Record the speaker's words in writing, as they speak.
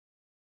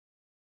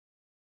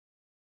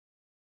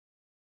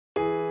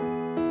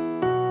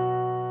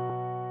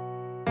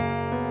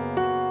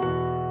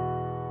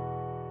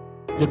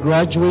the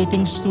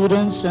graduating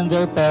students and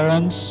their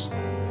parents,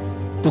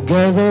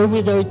 together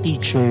with our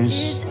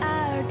teachers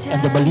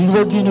and the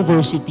Baliuag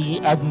University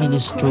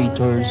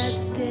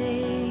administrators,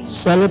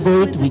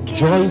 celebrate with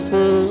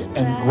joyful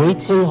and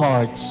grateful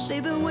hearts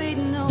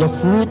the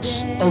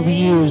fruits of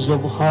years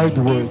of hard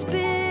work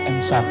and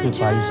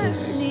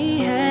sacrifices.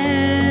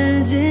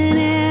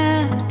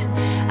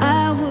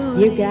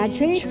 Dear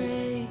graduates,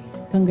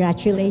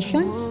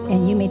 congratulations,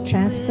 and you may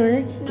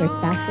transfer your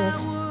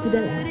tassels to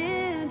the lab.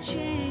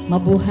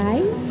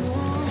 Mabuhay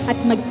at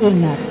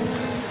mag-ingat.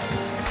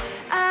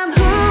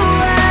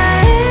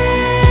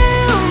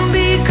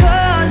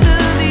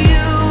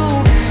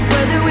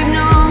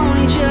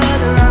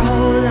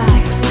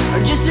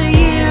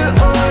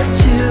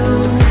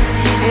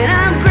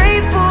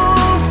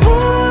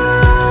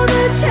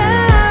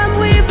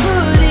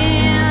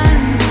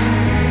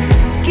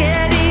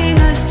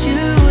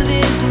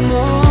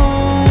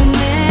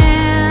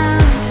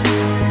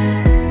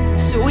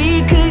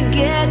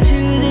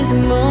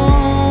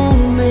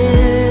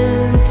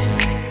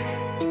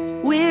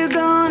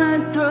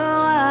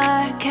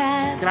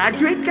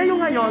 Graduate kayo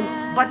ngayon,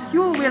 but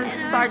you will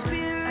start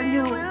a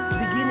new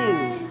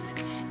beginning.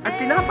 At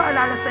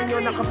pinapaalala sa inyo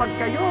na kapag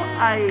kayo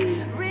ay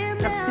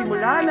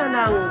nagsimula na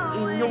ng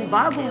inyong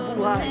bagong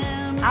buhay,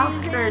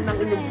 after ng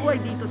inyong buhay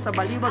dito sa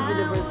Baliuag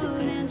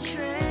University,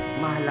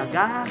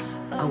 mahalaga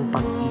ang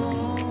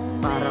pag-ibig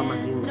para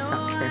maging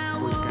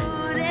successful kayo.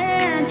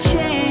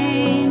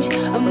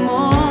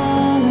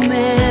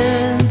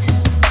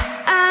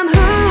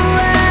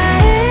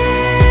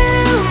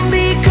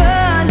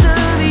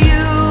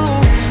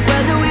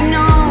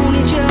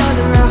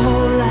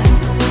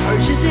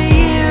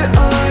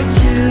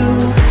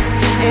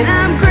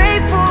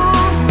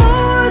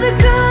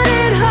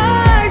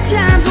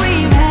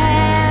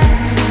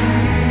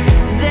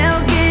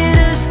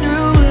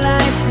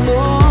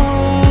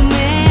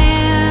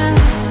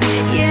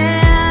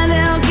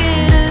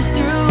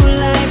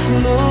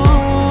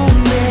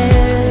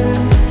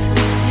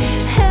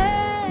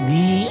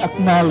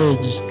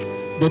 Acknowledge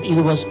that it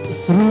was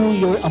through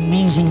your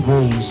amazing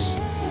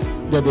grace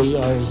that they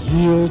are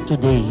here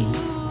today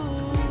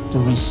to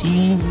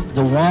receive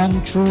the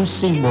one true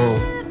symbol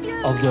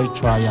of their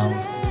triumph,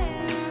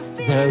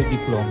 their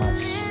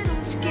diplomas.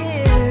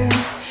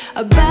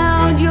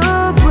 About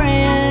your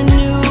brand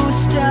new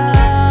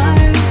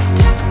start,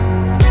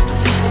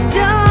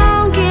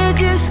 don't get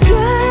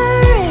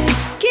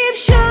discouraged, keep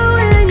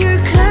showing your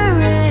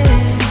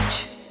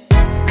courage,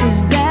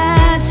 'cause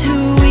that's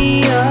who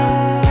we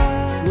are.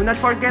 Do not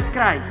forget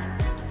Christ,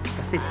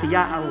 kasi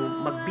siya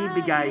ang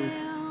magbibigay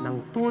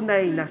ng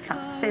tunay na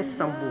success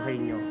ng buhay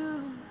nyo.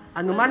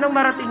 Ano man ang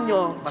marating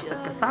nyo, basta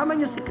kasama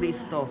nyo si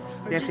Kristo,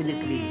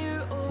 definitely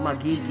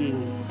magiging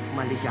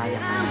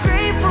maligaya. I'm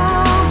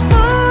grateful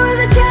for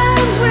the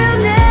times we'll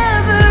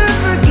never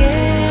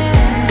forget,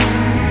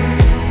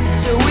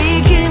 so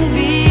we can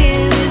be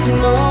in this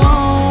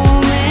moment,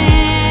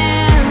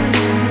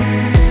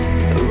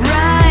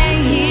 right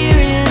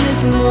here in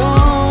this moment.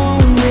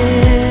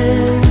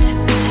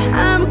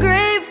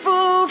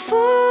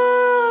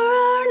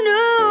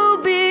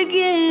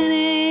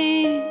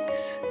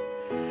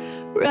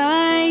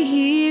 Right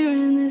here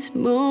in this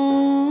moment.